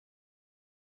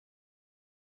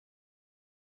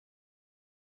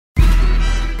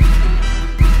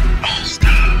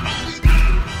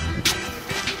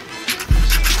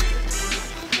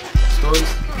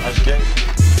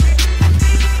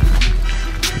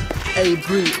Hey,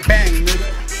 bring it bang, nigga.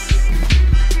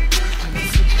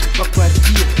 Fuck what I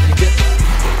did, nigga.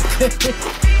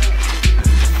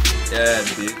 Yeah,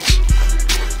 bitch.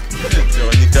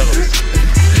 Johnny Carlos.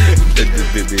 Tête de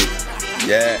bébé.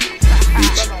 Yeah,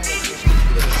 bitch.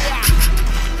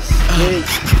 Hey.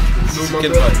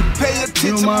 Quel vibe. Pay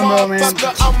attention,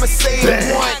 motherfucker, I'ma say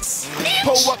it once.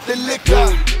 Pull up the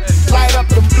liquor, light up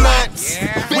the blunts.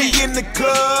 We in the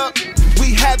club,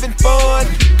 we having fun.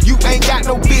 You ain't got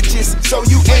no bitches, so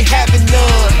you ain't having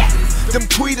none. Them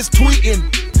tweeters tweeting,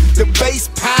 the bass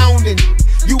pounding.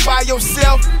 You by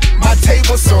yourself, my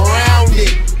table surrounded.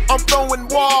 I'm throwing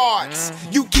wards,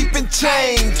 you keeping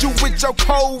change. You with your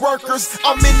co-workers,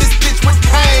 I'm in this bitch with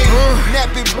pain.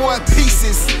 Nappy boy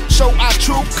pieces, show our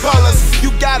true colors.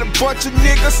 You got a bunch of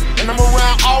niggas, and I'm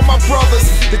around all my brothers.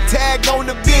 The tag on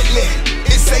the Bentley,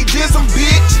 it say Jism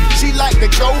bitch. She like to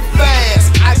go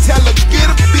fast, I tell her get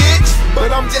a bitch.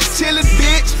 But I'm just chillin'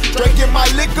 bitch, drinking my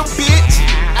liquor bitch.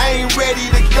 I ain't ready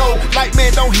to go, like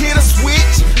man don't hit a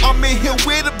switch. I'm in here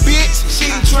with a bitch, she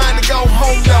ain't trying to go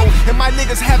home though. And my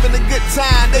niggas having a good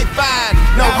time, they fine,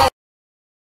 no home.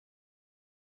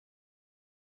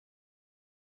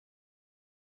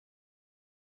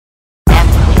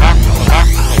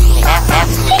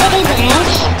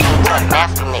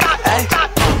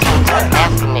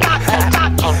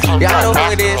 Y'all know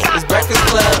who it is, it's Breakfast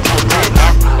Club.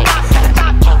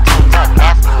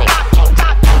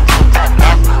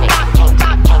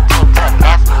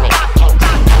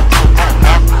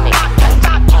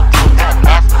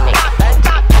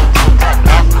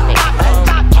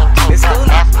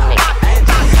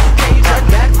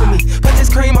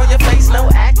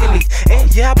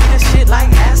 Yeah, I be the shit like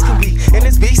asking me. In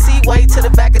this BC way to the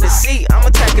back of the seat, I'm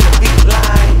attacking the beat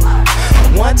line.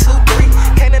 1, 2,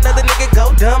 3, can't another nigga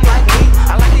go dumb like me.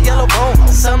 I like the yellow bone,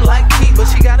 something like tea, but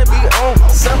she gotta be on,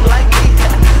 something like me.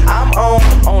 I'm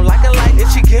on like a light.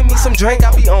 If she give me some drink,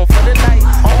 I'll be on for the night.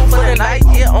 On for the night,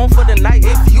 yeah, on for the night.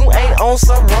 If you ain't on,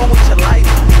 something wrong with your life.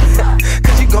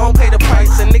 Cause you gon' pay the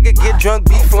price. A nigga get drunk,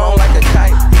 be flown like a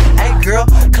kite. Hey girl,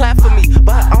 clap for me,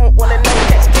 but I don't wanna know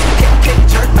that. Can't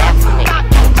jerk back for me.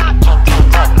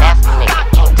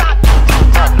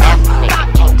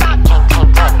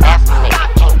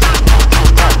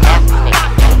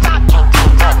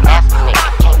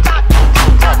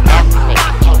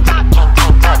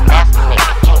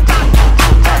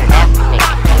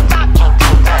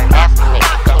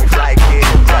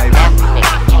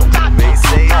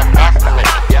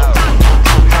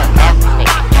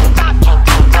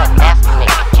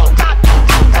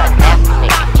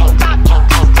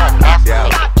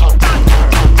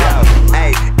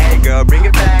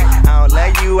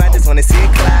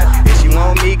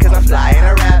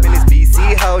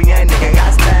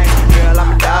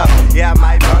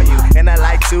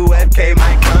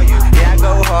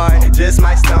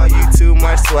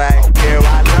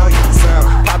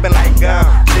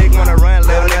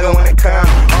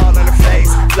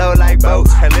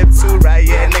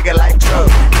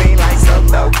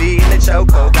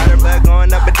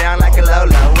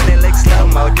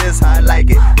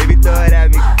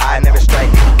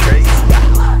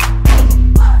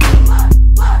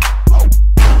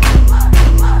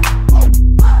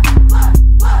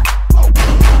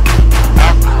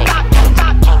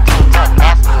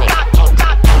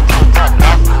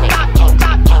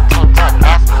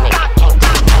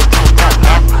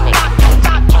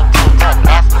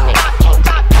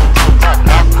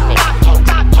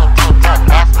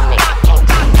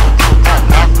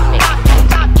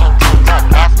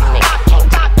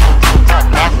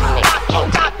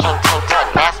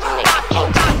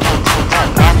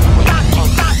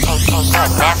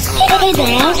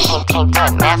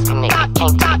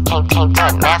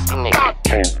 Nasty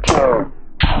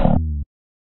nigga.